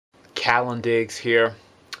Callan Diggs here.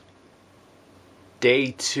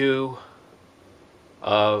 Day 2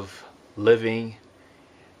 of living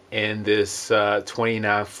in this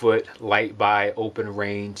 29-foot light by open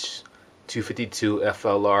range 252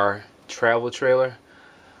 FLR travel trailer.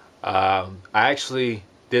 I actually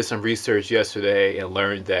did some research yesterday and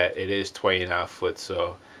learned that it is 29 foot,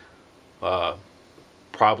 so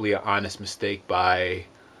probably an honest mistake by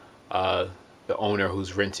the owner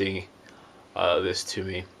who's renting this to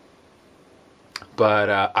me. But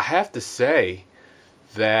I have to say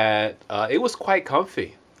that it was quite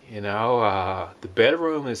comfy. You know, the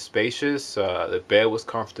bedroom is spacious, the bed was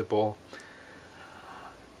comfortable,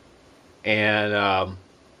 and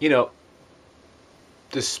you know,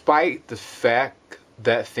 despite the fact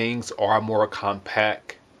that things are more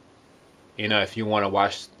compact, you know, if you want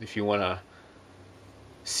to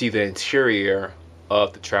see the interior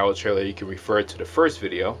of the travel trailer, you can refer to the first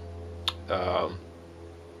video.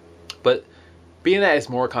 But being that it's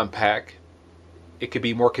more compact, it could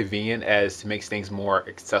be more convenient as to makes things more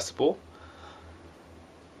accessible.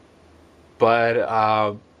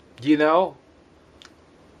 But you know,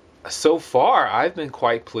 so far I've been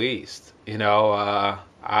quite pleased. You know,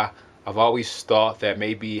 I've always thought that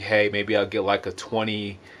maybe, hey, maybe I'll get like a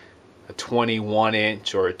 21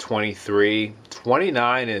 inch or a 23.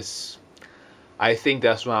 29 is, I think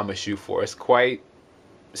that's what I'm gonna shoot for. It's quite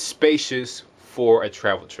spacious for a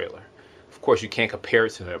travel trailer. Of course, you can't compare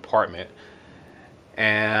it to an apartment.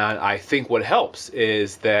 And I think what helps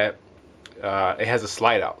is that it has a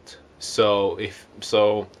slide out. So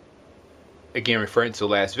again, referring to the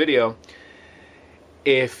last video,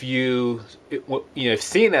 if if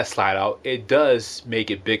seeing that slide out, it does make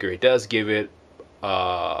it bigger. It does give it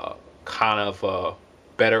kind of a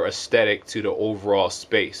better aesthetic to the overall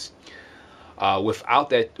space. Without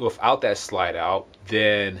that slide out,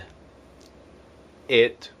 then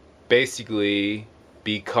it basically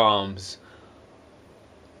becomes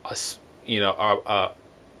a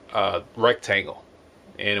rectangle,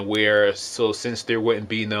 and since there wouldn't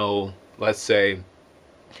be no, let's say,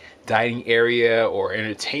 dining area or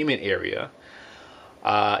entertainment area,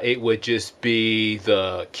 it would just be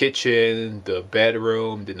the kitchen, the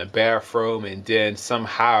bedroom, then the bathroom, and then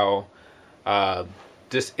somehow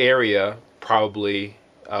this area probably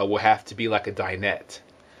will have to be like a dinette.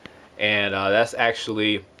 And that's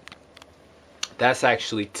actually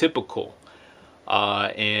typical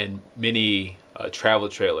in many travel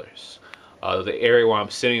trailers. The area where I'm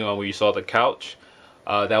sitting on, where you saw the couch,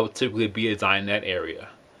 that would typically be a dinette area.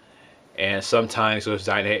 And sometimes those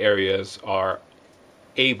dinette areas are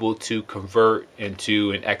able to convert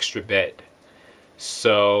into an extra bed.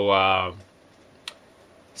 But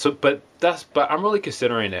I'm really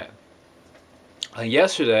considering that.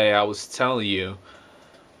 Yesterday I was telling you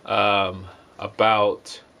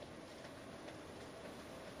about,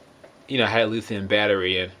 you know, I had a lithium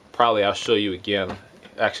battery, and probably I'll show you again. I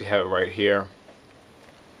actually have it right here.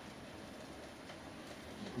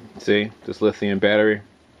 See, this lithium battery.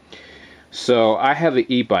 So I have an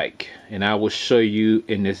e-bike, and I will show you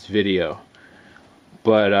in this video.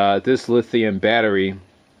 But this lithium battery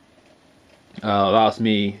allows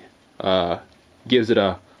me, gives it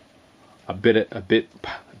a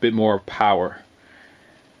bit more power,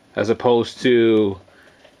 as opposed to,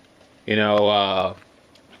 you know,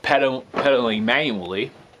 pedaling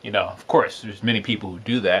manually. You know, of course, there's many people who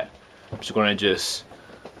do that. I'm just going to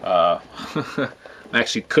I'm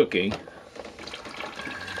actually cooking.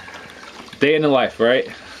 Day in the life,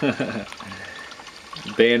 right?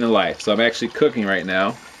 Day in the life. So I'm actually cooking right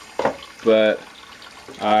now, but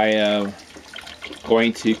I am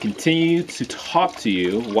going to continue to talk to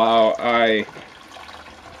you while I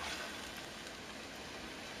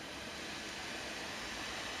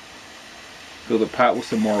fill the pot with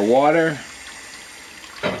some more water.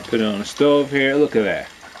 Put it on the stove here. Look at that.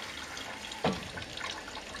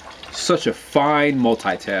 Such a fine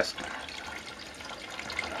multitasker.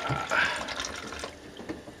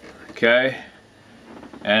 Okay.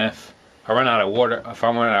 And if I run out of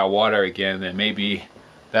water again, then maybe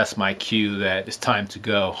that's my cue that it's time to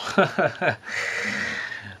go.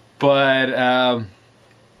 But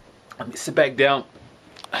let me sit back down.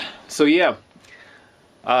 So yeah.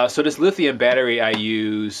 So this lithium battery I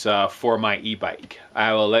use for my e-bike. I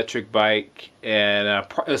have an electric bike, and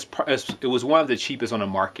it was one of the cheapest on the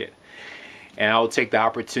market. And I will take the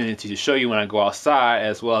opportunity to show you when I go outside,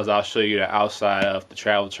 as well as I'll show you the outside of the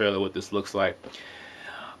travel trailer, what this looks like.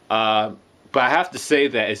 But I have to say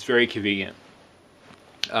that it's very convenient.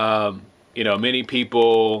 You know, many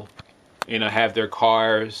people, you know, have their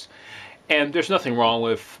cars, and there's nothing wrong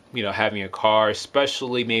with, you know, having a car,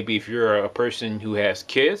 especially maybe if you're a person who has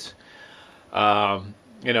kids.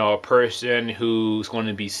 You know, a person who's going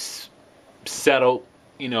to be settled,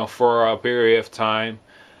 you know, for a period of time.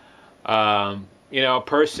 You know, a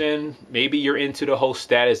person, maybe you're into the whole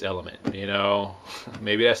status element, you know,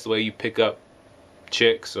 maybe that's the way you pick up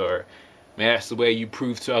chicks, or maybe that's the way you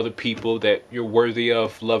prove to other people that you're worthy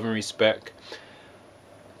of love and respect,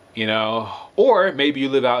 you know, or maybe you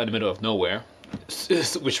live out in the middle of nowhere,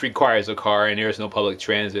 which requires a car and there's no public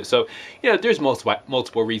transit. So, you know, there's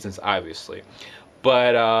multiple reasons, obviously.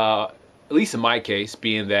 But at least in my case,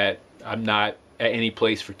 being that I'm not at any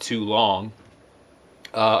place for too long,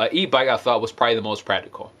 an e-bike I thought was probably the most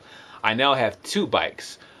practical. I now have two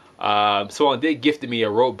bikes. Someone did gifted me a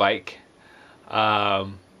road bike.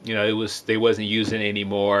 You know, they wasn't using it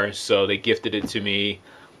anymore, so they gifted it to me.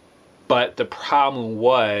 But the problem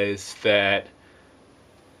was that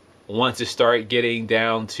once it started getting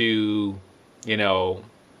down to, you know,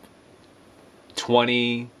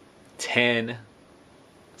 20, 10,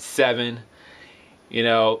 7, you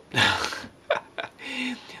know,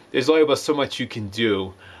 there's only about so much you can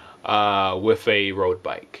do with a road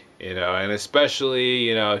bike, you know, and especially,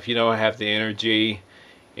 you know, if you don't have the energy,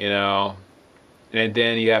 you know, and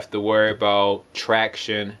then you have to worry about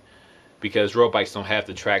traction, because road bikes don't have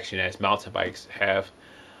the traction as mountain bikes have.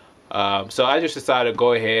 So I just decided to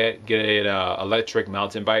go ahead, get an electric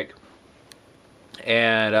mountain bike,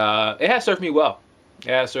 and it has served me well. It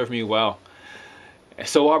has served me well.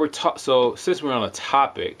 So while so since we're on a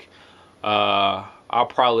topic, I'll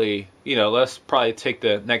probably, you know, let's probably take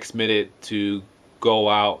the next minute to go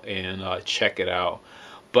out and check it out.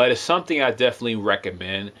 But it's something I definitely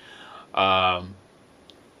recommend.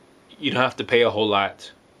 You don't have to pay a whole lot,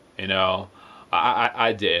 you know.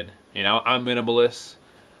 I did, you know, I'm minimalist.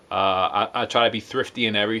 I try to be thrifty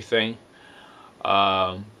in everything,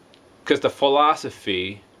 because the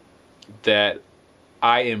philosophy that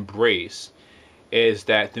I embrace is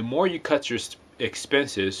that the more you cut your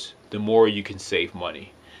expenses, the more you can save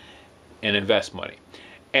money and invest money.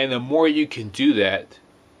 And the more you can do that,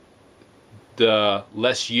 the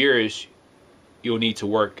less years you'll need to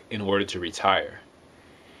work in order to retire.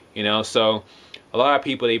 You know, so a lot of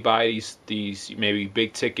people, they buy these maybe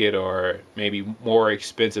big ticket or maybe more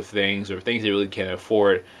expensive things, or things they really can't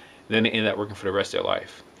afford, and then they end up working for the rest of their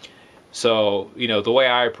life. So, you know, the way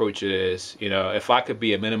I approach it is, you know, if I could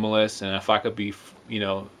be a minimalist, and if I could be, you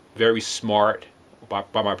know, very smart by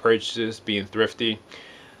my purchases, being thrifty,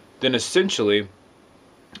 then essentially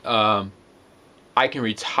I can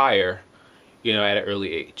retire, you know, at an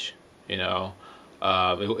early age. You know,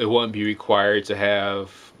 it wouldn't be required to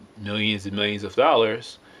have millions and millions of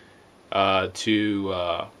dollars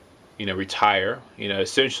to you know, retire. You know,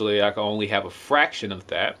 essentially I can only have a fraction of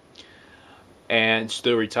that and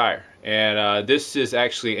still retire. And this is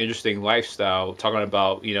actually an interesting lifestyle, talking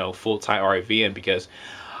about, you know, full-time RVing, because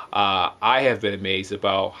I have been amazed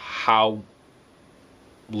about how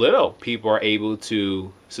little people are able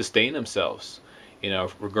to sustain themselves, you know,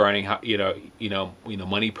 regarding how,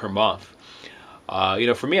 money per month. You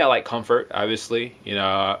know, for me, I like comfort, obviously. You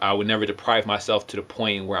know, I would never deprive myself to the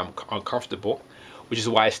point where I'm uncomfortable, which is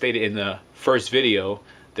why I stated in the first video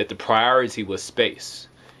that the priority was space.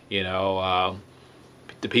 You know,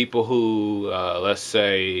 the people who, let's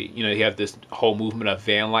say, you know, you have this whole movement of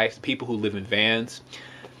van life, the people who live in vans,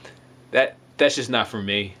 that's just not for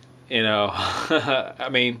me. You know, I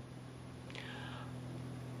mean,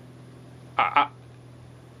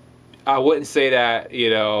 I wouldn't say that, you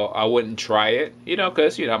know, I wouldn't try it, you know,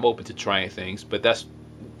 because, you know, I'm open to trying things, but that's,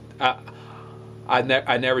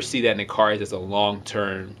 I never see that in the cars as a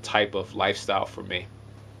long-term type of lifestyle for me.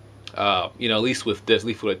 You know, at least with this,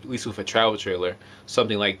 at least with a travel trailer,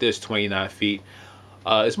 something like this, 29 feet,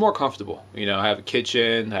 it's more comfortable. You know, I have a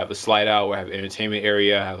kitchen, I have a slide out where I have an entertainment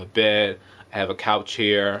area, I have a bed, I have a couch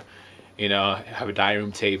here, you know, I have a dining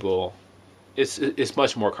room table. It's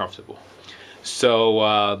much more comfortable.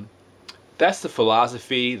 So that's the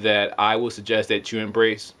philosophy that I would suggest that you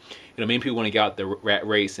embrace. You know, many people want to get out the rat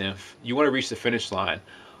race, and if you want to reach the finish line,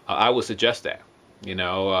 I would suggest that. You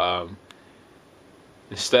know,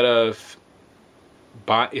 instead of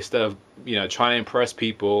you know, trying to impress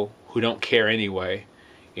people who don't care anyway.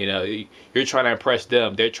 You know, you're trying to impress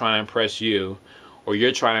them, they're trying to impress you, or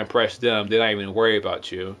you're trying to impress them, they're not even worried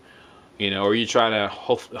about you. You know, or you're trying to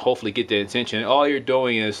hopefully get their attention. All you're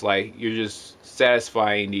doing is, like, you're just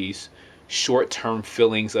satisfying these short-term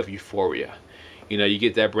feelings of euphoria. You know, you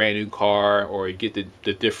get that brand new car, or you get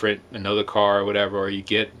another car or whatever, or you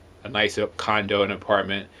get a nice condo, an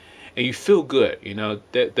apartment, and you feel good. You know,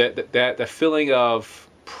 that feeling of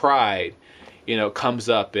pride, you know, comes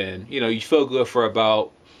up, and, you know, you feel good for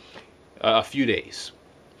about a few days.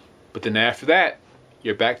 But then after that,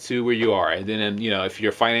 you're back to where you are. And then, you know, if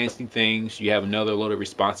you're financing things, you have another load of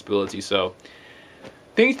responsibility. So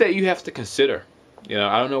things that you have to consider. You know,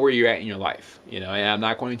 I don't know where you're at in your life, you know, and I'm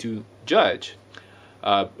not going to judge.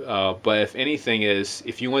 But if anything is,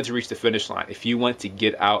 if you want to reach the finish line, if you want to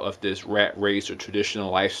get out of this rat race or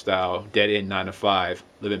traditional lifestyle, dead end 9 to 5,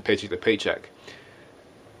 living paycheck to paycheck,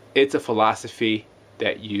 it's a philosophy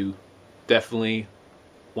that you definitely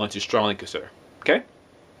want to strongly consider. Okay,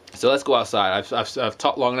 so let's go outside. I've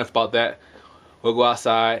talked long enough about that. We'll go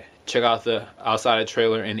outside, check out the outside of the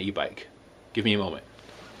trailer and the e-bike. Give me a moment.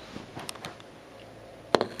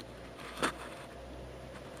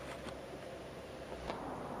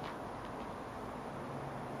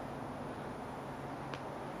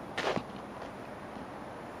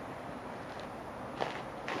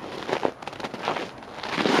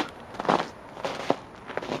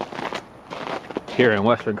 Here in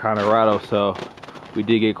western Colorado, so we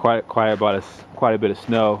did get quite a bit of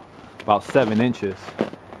snow, about 7 inches.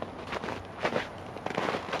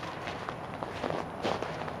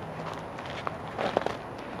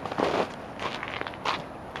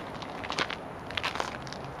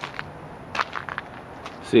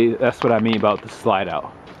 See, that's what I mean about the slide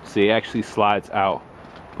out. See, it actually slides out,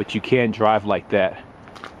 but you can't drive like that.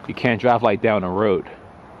 You can't drive like down a road.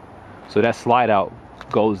 So that slide out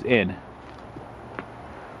goes in.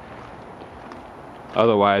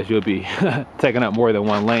 Otherwise, you'll be taking up more than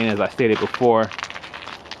one lane, as I stated before.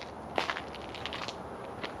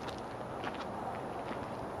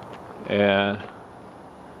 And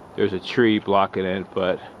there's a tree blocking it,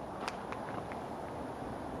 but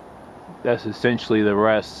that's essentially the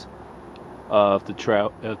rest of the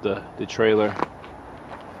trailer.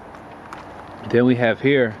 Then we have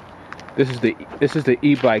here, this is the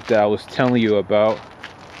e-bike that I was telling you about.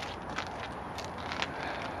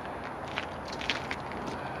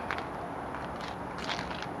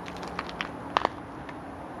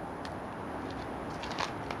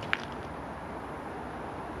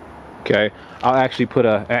 Okay, I'll actually put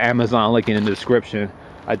an Amazon link in the description.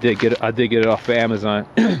 I did get it off of Amazon.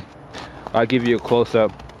 I'll give you a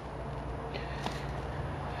close-up.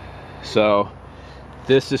 So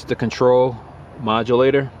this is the control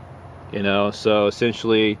modulator, you know, so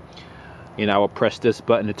essentially, you know, I will press this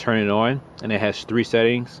button to turn it on, and it has 3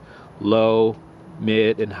 settings: low,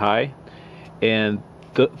 mid, and high. And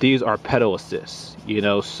these are pedal assists, you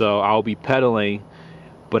know, so I'll be pedaling,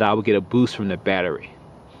 but I will get a boost from the battery.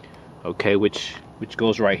 Okay, which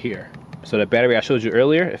goes right here. So the battery I showed you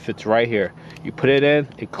earlier, it fits right here. You put it in,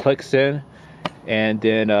 it clicks in, and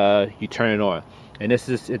then you turn it on. And this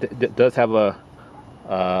is it does have a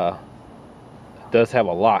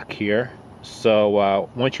lock here. So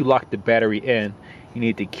once you lock the battery in, you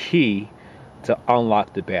need the key to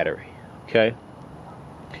unlock the battery. Okay.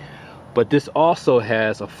 But this also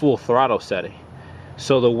has a full throttle setting.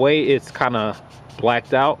 So the way it's kind of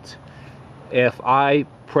blacked out, if I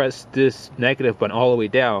press this negative button all the way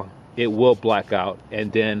down, it will black out,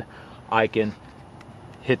 and then I can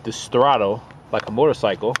hit the throttle like a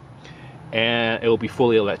motorcycle and it will be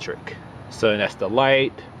fully electric. So that's the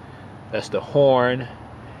light, that's the horn,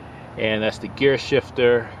 and that's the gear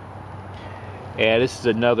shifter, and this is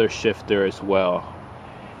another shifter as well.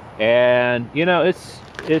 And you know, this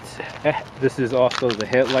is also the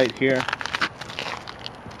headlight here,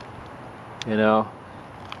 you know.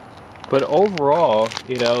 But overall,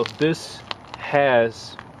 you know, this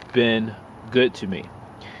has been good to me.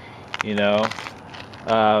 You know,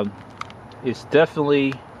 it's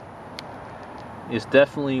definitely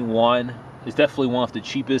one of the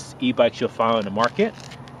cheapest e-bikes you'll find on the market.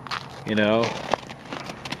 You know,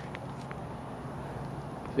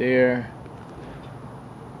 there,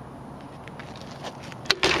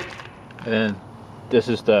 and this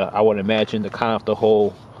is I would imagine, the kind of the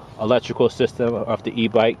whole electrical system of the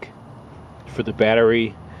e-bike for the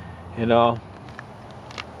battery, you know.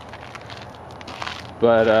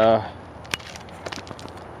 But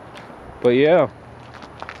yeah,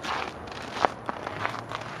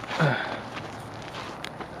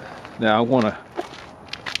 now I want to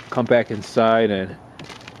come back inside and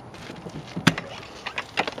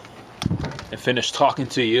finish talking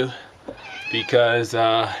to you, because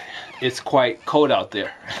it's quite cold out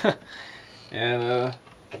there. And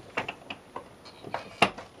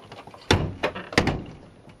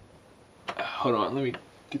hold on, let me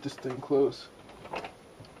get this thing closed.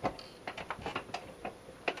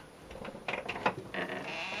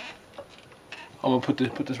 I'm gonna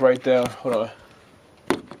put this right down. Hold on.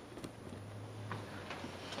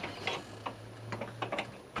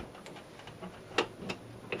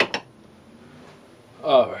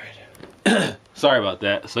 All right. Sorry about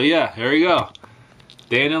that. So yeah, here we go.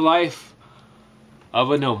 Day in the life of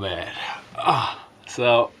a nomad.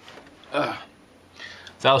 So as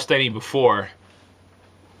I was stating before,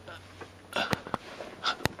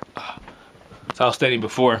 I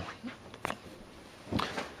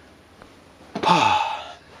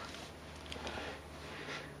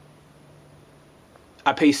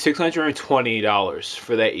paid $620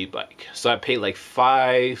 for that e-bike. So I paid like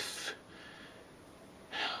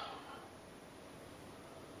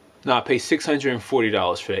I paid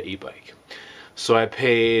 $640 for that e-bike. So I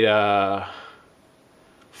paid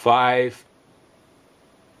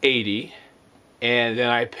 $580, and then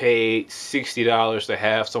I paid $60 to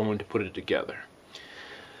have someone to put it together.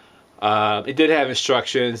 It did have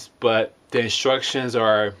instructions, but the instructions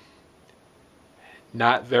are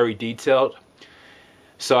not very detailed.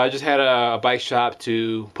 So I just had a bike shop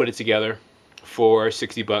to put it together for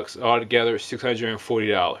 60 bucks. Altogether,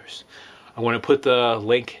 $640. I'm going to put the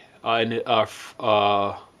link put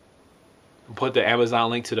the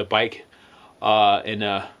Amazon link to the bike in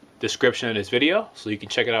the description of this video, so you can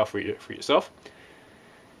check it out for yourself.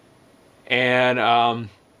 And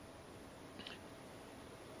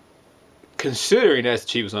considering that's the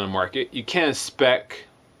cheapest on the market, you can't expect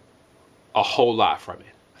a whole lot from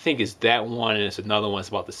it. I think it's that one and it's another one. It's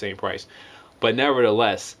about the same price, but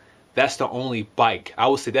nevertheless, that's the only bike. I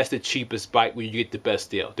would say that's the cheapest bike where you get the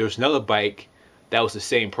best deal. There's another bike that was the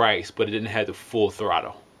same price, but it didn't have the full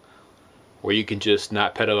throttle, where you can just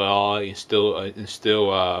not pedal at all and still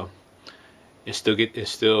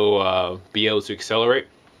be able to accelerate.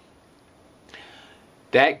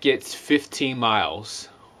 That gets 15 miles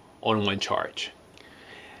on one charge.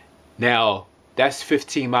 Now that's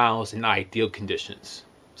 15 miles in ideal conditions.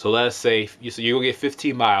 So let's say you'll get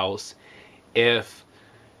 15 miles if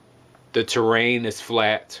the terrain is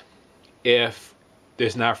flat, if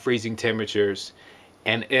there's not freezing temperatures,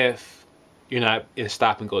 and if you're not in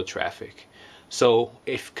stop and go traffic. So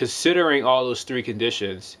if considering all those three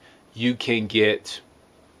conditions, you can get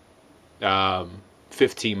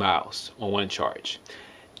 15 miles on one charge.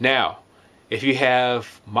 Now, if you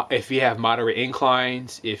have moderate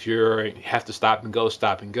inclines, if you have to stop and go,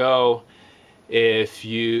 if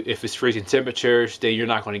it's freezing temperatures, then you're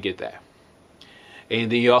not going to get that.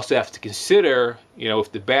 And then you also have to consider,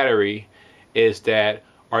 with the battery, is that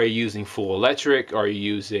are you using full electric? Are you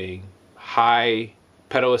using high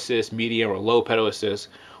pedal assist, medium, or low pedal assist?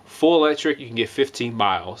 Full electric, you can get 15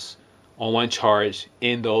 miles on one charge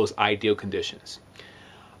in those ideal conditions.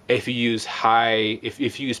 If you use if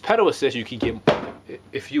you use pedal assist, you can get.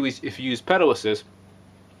 If you use pedal assist,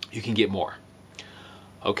 you can get more.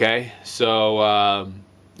 Okay, so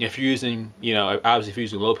if you're using, obviously if you're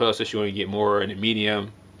using low pedal assist, you want to get more, and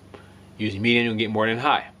medium. Using medium, you'll get more than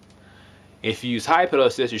high. If you use high pedal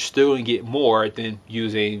assist, you're still going to get more than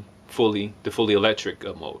using the fully electric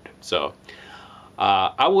mode. So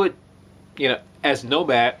I would, as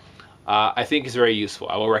Nomad, I think it's very useful.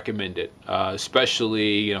 I will recommend it,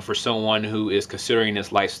 especially for someone who is considering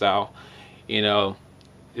this lifestyle.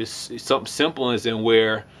 It's something simple as in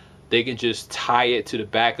where they can just tie it to the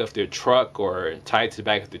back of their truck, or tie it to the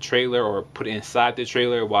back of the trailer, or put it inside the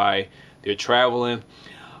trailer while they're traveling.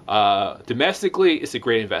 Domestically, it's a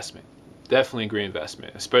great investment. Definitely a great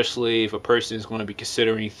investment, especially if a person is going to be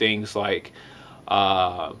considering things like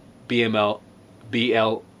BLM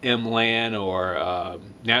land or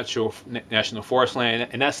national forest land,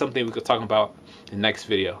 and that's something we could talk about in the next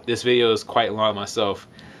video. This video is quite long myself.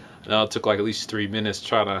 I know it took like at least 3 minutes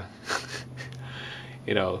trying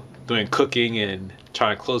to, doing cooking and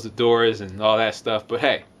trying to close the doors and all that stuff. But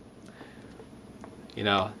hey,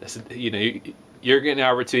 that's you're getting an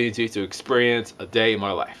opportunity to experience a day in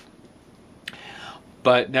my life.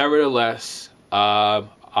 But nevertheless,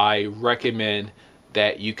 I recommend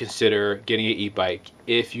that you consider getting an e-bike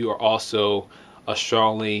if you are also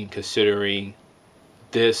strongly considering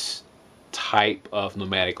this type of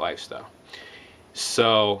nomadic lifestyle.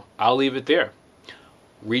 So I'll leave it there.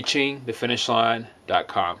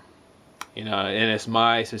 reachingthefinishline.com. And it's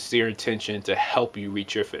my sincere intention to help you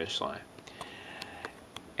reach your finish line.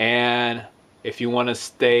 And if you want to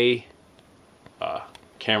stay,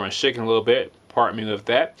 camera's shaking a little bit, pardon me with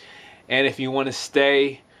that. And if you want to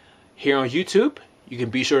stay here on YouTube, you can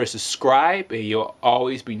be sure to subscribe, and you'll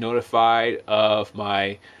always be notified of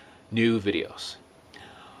my new videos.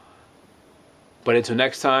 But until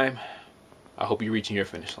next time, I hope you're reaching your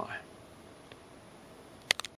finish line.